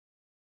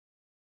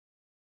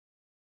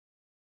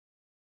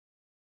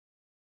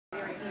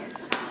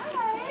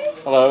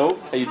Hello,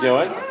 how you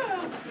doing?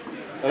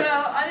 So,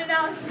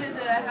 unannounced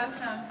visit, I have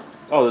some.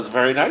 Oh, that's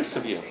very nice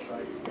of you.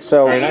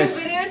 So, Are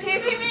nice. you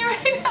videotaping me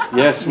right now?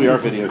 Yes, we are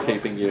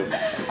videotaping you.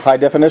 high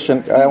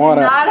definition. I do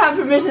not have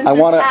permission to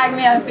tag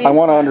me on Facebook. I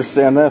want to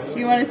understand this.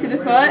 You want to see the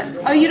foot?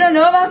 Oh, you don't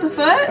know about the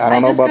foot? I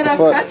don't know about the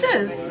foot. I just got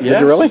off crutches. Yeah, Did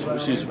you really?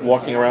 She's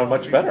walking around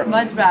much better.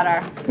 Much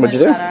better. What'd you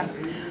do? Better.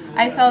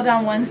 I fell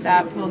down one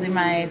step holding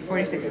my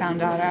 46-pound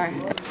daughter.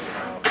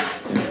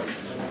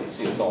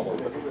 See, it's all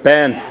over.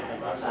 Ben.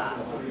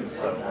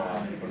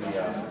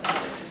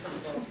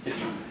 Did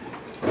you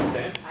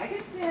stand? I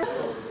can stand.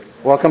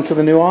 Welcome to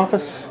the new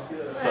office.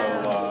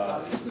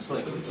 So, this is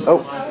like...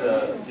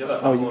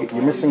 Oh,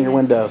 you're missing your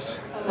windows.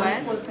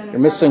 What? You're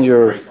missing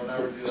your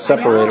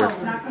separator.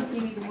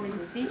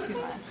 See too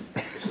much.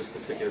 It's just the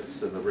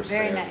tickets and the wristbands.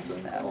 Very nice,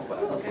 and though.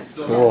 all that.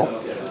 Cool.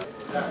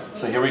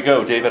 So here we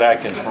go, David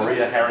Atkins.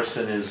 Maria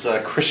Harrison is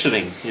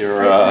christening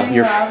your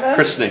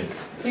christening.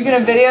 You're going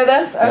to video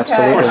this? Okay.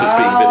 Absolutely. Of course it's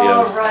being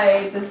videoed. All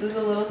right. This is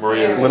a little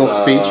Maria's scary. Little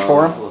speech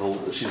for him?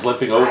 She's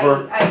limping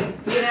over. I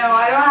don't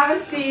have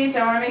a speech.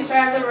 I want to make sure I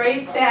have the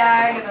right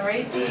bag and the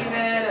right David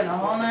and the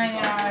whole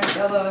 9 yards,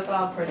 although it's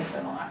all pretty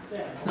similar.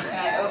 Can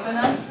I open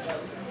this?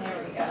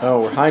 There we go.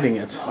 Oh, we're hiding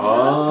it.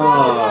 Oh.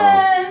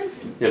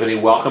 Presents. You have any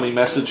welcoming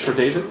message for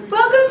David?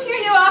 Welcome to your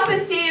new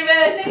office,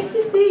 David. Nice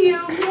to see you.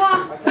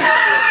 Mwah.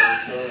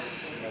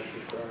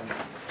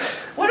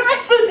 What am I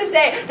supposed to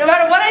say? No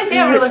matter what I say,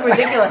 I'm going to look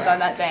ridiculous on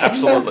that thing.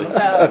 Absolutely.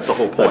 That's the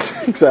whole point.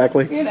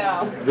 Exactly. You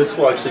know. This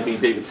will actually be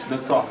David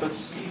Smith's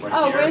office. Right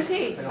Oh, here. where is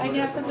he? I can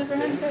have something for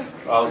him too.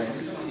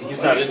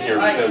 He's not in here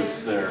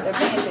because they're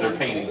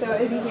painting. So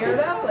is he here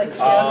though? Like, is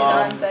he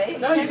on site?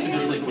 No, you can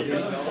just leave with me.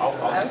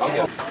 I'll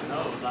get it.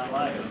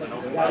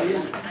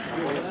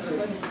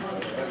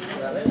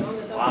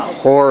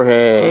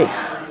 Jorge.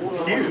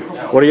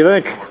 What do you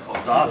think?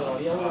 It's awesome.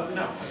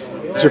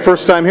 It's your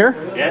first time here?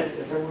 Yeah.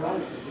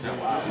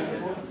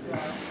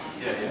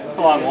 It's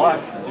a long walk.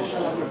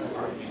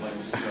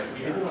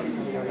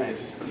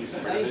 Nice.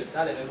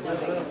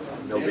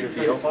 No big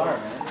deal.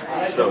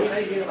 So we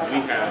have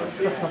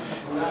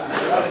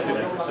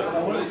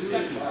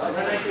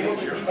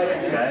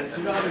Guys.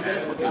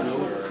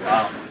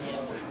 Wow.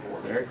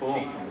 Very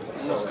cool.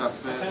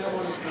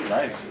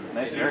 Nice.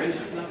 Nice area.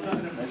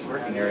 Nice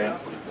working area.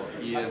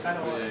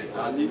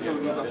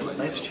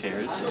 Nice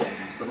chairs.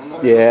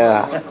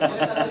 Yeah.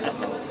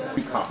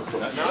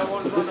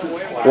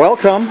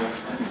 Welcome. I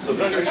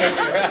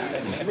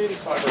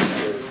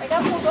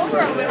got pulled over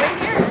on the way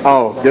right here.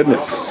 Oh,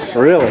 goodness.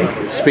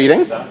 Really?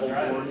 Speeding? I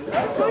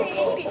was going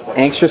 80.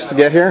 Anxious to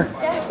get here?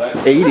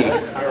 Yes. 80.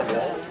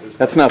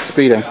 That's not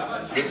speeding.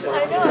 I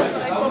know.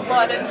 I told Paul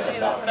I didn't say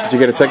that. Did you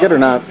get a ticket or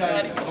not?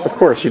 Of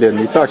course you didn't.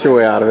 You talked your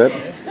way out of it.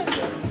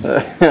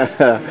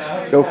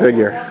 Go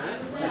figure.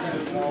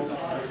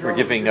 We're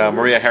giving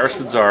Maria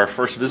Harrison's our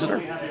first visitor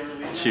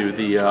to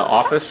the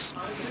office,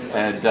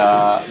 and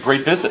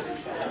great visit.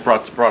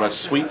 Brought us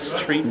sweets,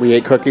 treats. We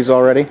ate cookies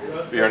already?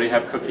 We already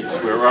have cookies.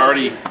 We're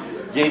already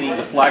gaining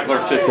the Flagler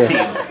 15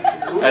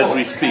 as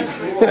we speak.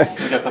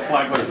 We got the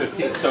Flagler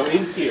 15. So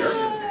in here,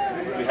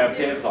 we have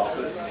Dan's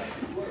office.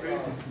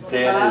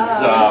 Dan This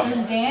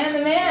is Dan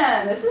the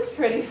man. This is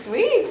pretty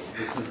sweet.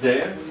 This is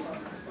Dan's.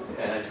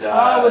 And,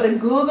 With a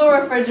Google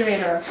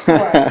refrigerator, of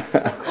course.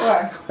 Of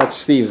course. That's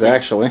Steve's,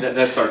 actually.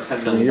 That's our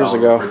 $10 million Years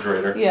ago.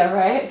 refrigerator. Yeah,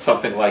 right?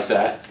 Something like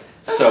that.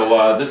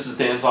 So this is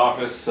Dan's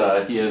office.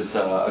 He has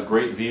a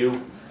great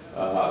view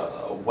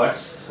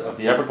west of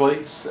the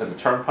Everglades and the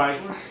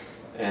Turnpike.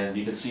 And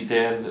you can see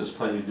Dan is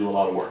planning to do a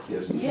lot of work. He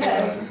has his,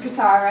 Yeah, is his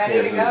guitar ready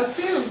he to has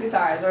go? Two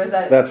guitars, or is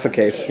that? That's the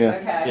case, yeah.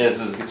 Okay. he has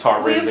his guitar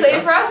Will ready you to play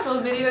go. for us?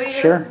 We'll video you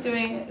Sure.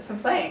 doing some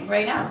playing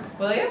right now.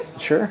 Will you?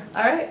 Sure.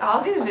 All right,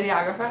 I'll be the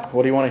videographer.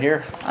 What do you want to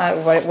hear?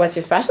 What's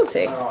your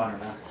specialty? Oh, I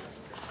don't know.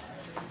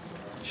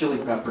 Chili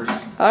peppers.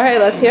 All right,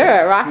 let's hear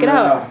it. Rock it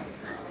out.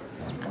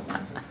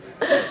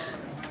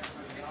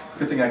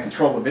 Good thing I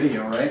control the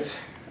video, right?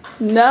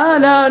 No,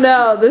 no,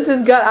 no. This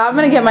is good. I'm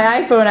gonna get my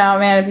iPhone out,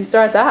 man. If you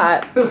start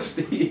that.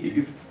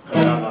 Steve.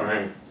 All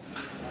right.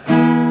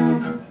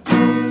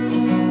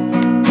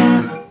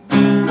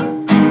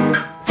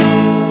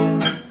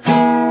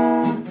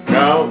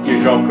 No,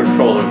 you don't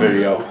control the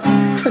video.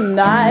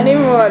 Not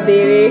anymore,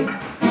 baby.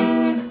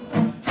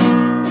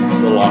 A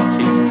little off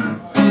key.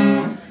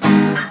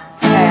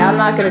 Hey, I'm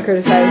not gonna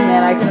criticize,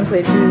 man. I couldn't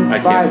play two I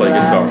can't bars play of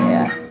that. guitar.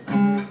 Yeah.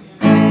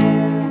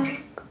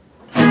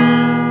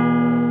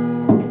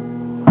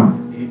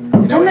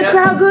 And the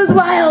crowd goes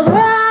wild. Wah!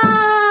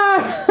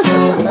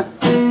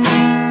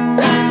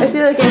 I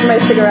feel like I need my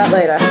cigarette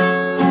later.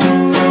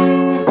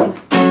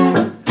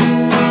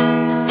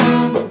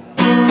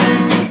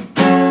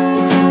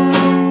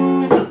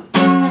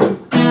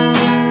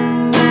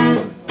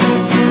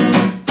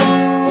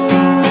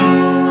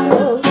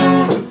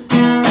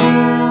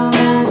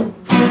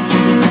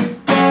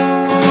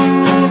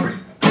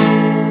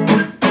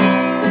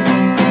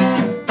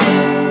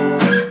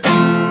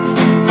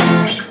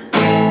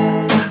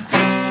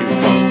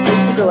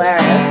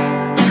 Hilarious.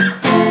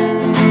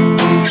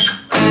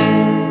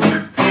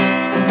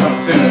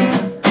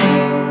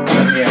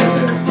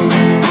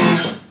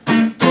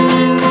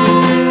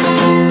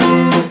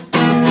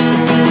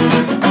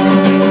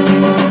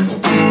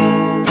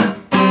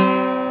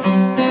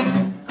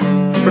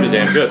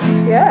 really damn good.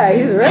 Yeah,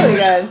 he's really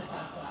good.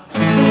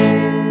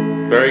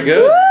 Very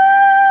good.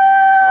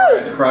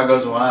 The crowd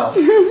goes wild.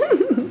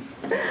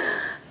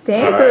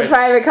 Thanks for the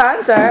private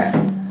concert.